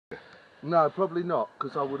No, probably not,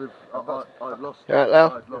 because I would have. I'd lost it. Right,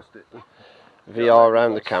 Lel? I'd lost it. VR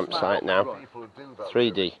around the campsite now.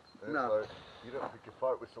 3D. No. You don't pick a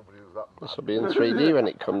fight with somebody who's that This will be in 3D when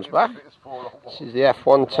it comes back. This is the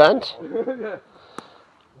F1 tent. Yeah.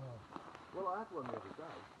 Well, I had one the other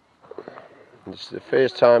day. This is the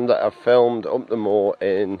first time that I've filmed up the moor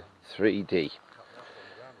in 3D. This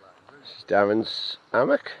is Darren's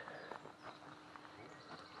hammock.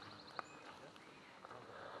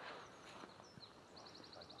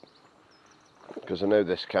 Because I know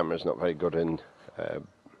this camera's not very good in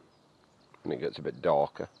when it gets a bit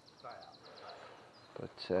darker.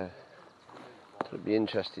 But it'll be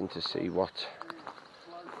interesting to see what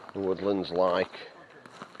the woodland's like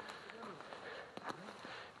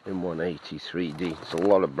in 180 3D. There's a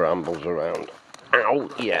lot of brambles around. Ow!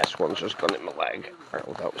 Yes, one's just gone in my leg.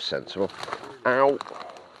 Ow, that was sensible. Ow!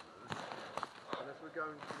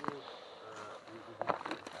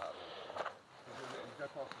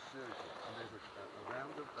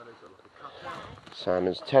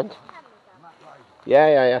 Simon's tent.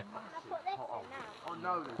 Yeah.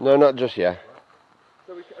 No, not just yet.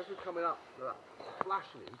 So as we're coming up to that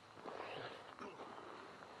flashing,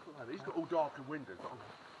 he's got all darkened windows.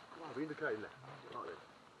 I'm indicating that like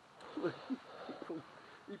this.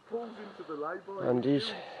 He pulls into the lay-by. And he's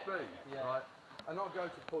speed, right? And I go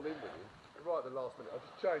to pull in with him. Right at the last minute, I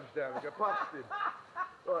just change down and go past him.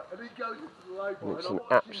 Right, and he goes into the lay-by. It's an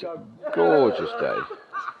absolutely gorgeous day.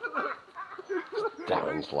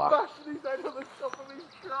 Darren's laugh. Bashing his head on the top of his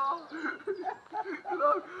car. You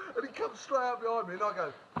know, and he comes straight out behind me and I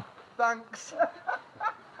go, thanks.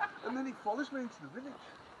 And then he follows me into the village.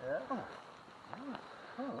 Yeah.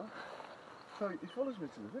 Oh. So he follows me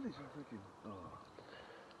to the village. I'm thinking,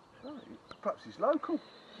 perhaps he's local.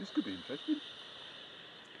 This could be interesting.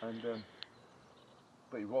 And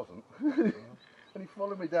but he wasn't. And he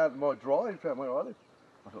followed me down to my drive, down where I live.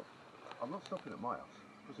 I thought, I'm not stopping at my house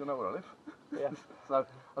because I know where I live. Yeah. So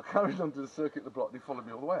I carried on to the circuit of the block and he followed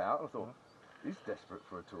me all the way out. I thought, he's desperate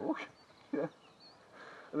for a talk. Yeah.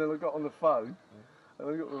 And then I got on the phone and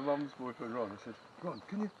I got my mum's boyfriend Ron and said, Ron,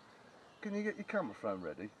 can you get your camera phone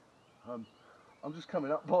ready? I'm just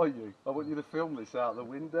coming up by you. I want you to film this out the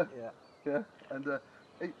window. Yeah. And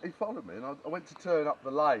he followed me and I went to turn up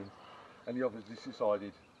the lane and he obviously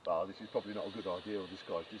decided, oh, this is probably not a good idea or this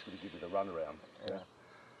guy's just going to give me the runaround. Yeah.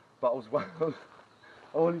 But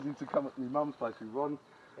I wanted him to come at my mum's place with Ron,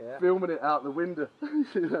 filming it out the window.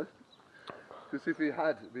 You know? Because if he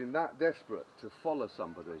had been that desperate to follow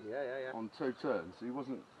somebody on 2 turns, he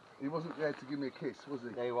wasn't there to give me a kiss, was he?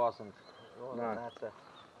 No, he wasn't. He wasn't No. there to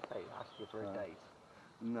ask you for a date.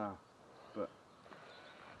 No. But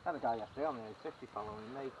I had a guy yesterday on the 50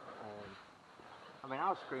 following me. I mean, I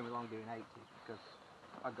was screaming along doing 80 because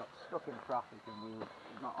I got stuck in traffic and we were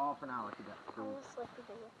not half an hour to get through.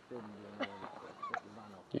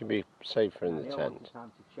 You'd be safer in the tent.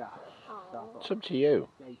 Time to chat. It's up to you.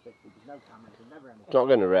 There's no cameras, there's never anything. It's not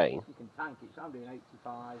going to rain. You can tank it, so I'm doing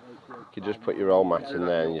 85, 88. You could just put your roll mat in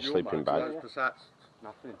there and your sleeping bag.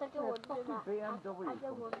 Nothing. BMW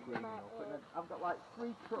I've got like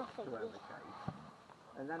 3 trucks to replicate,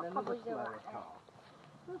 and then another slower car.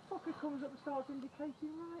 The fucker comes up and starts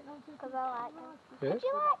indicating right. Because I like them. Yeah. Would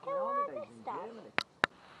you like to like this stuff?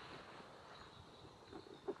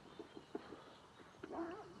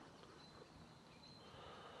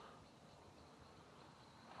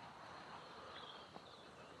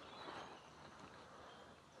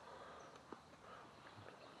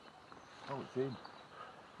 Oh, it's him.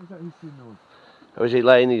 Is that his signal? Or is he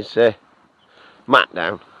laying his mat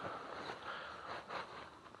down?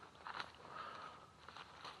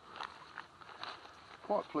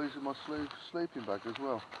 Quite pleased with my sleeping bag as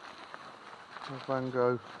well. A Van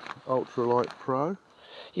Gogh Ultralight Pro.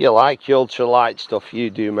 You like your ultralight stuff, you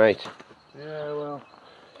do, mate. Yeah, well,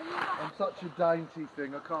 I'm such a dainty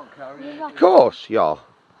thing, I can't carry it. Of course, yeah.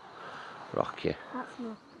 Rock you. That's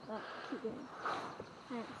enough. Keep going.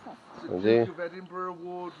 It's a Duke of Edinburgh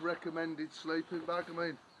Award recommended sleeping bag. I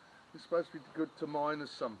mean, it's supposed to be good to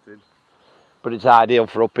minus something. But it's ideal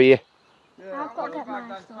for up here. Yeah. I've got to get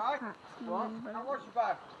my stuff packed. What? How much your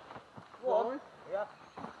bag? Why? Yeah.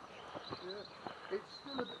 It's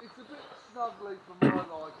a bit snuggly for my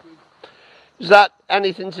liking. Is that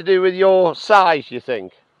anything to do with your size, you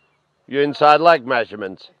think? Your inside leg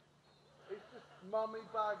measurement? It's just mummy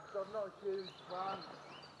bags. I'm not a huge fan.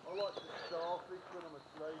 I like to starfish when I'm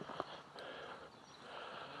asleep.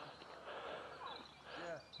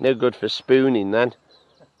 No good for spooning then.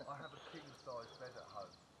 I have a king size bed at home.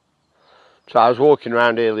 So I was walking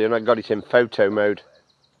around earlier and I got it in photo mode.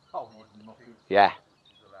 Oh, Yeah.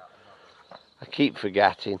 I keep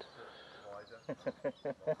forgetting. My bed,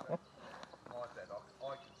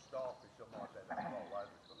 I can starfish on my bed and roll over,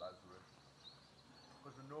 it's got loads of room.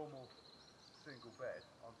 Because a normal single bed,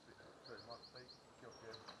 I'm sitting at 2 months feet, kill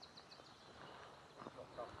you. It's not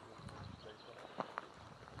comfortable for people.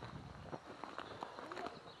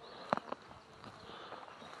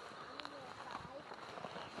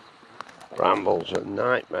 Brambles are a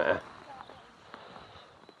nightmare.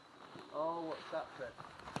 Oh, what's that then?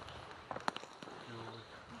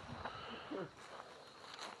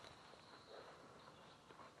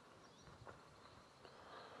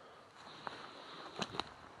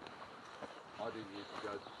 I didn't used to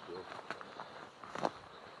go to school.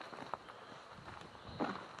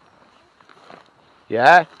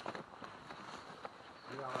 Yeah?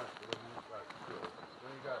 You know, when you go to school,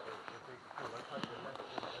 when you go to the big school, they take a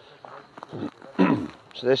lesson,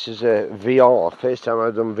 So this is a VR, first time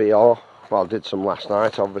I've done VR. Well, I did some last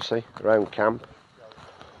night, obviously, around camp.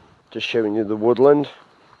 Just showing you the woodland.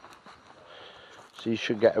 So you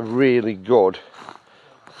should get a really good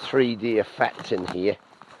 3D effect in here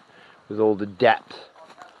with all the depth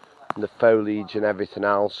and the foliage and everything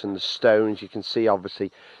else and the stones. You can see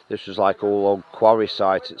obviously this was like all old quarry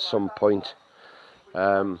sites at some point.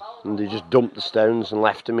 And they just dumped the stones and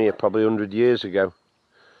left them here probably 100 years ago.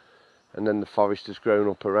 And then the forest has grown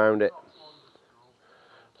up around it.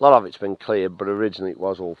 A lot of it's been cleared, but originally it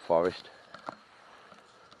was all forest.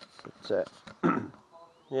 But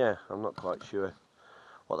yeah, I'm not quite sure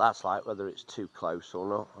what that's like, whether it's too close or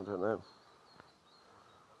not, I don't know.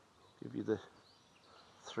 Give you the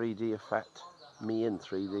 3D effect. Me in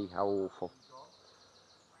 3D, how awful.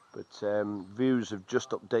 But Vuze have just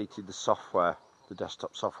updated the software, the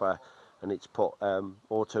desktop software, and it's put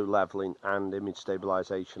auto leveling and image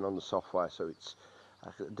stabilisation on the software. So it's, I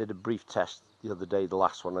did a brief test the other day, the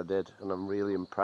last one I did, and I'm really impressed.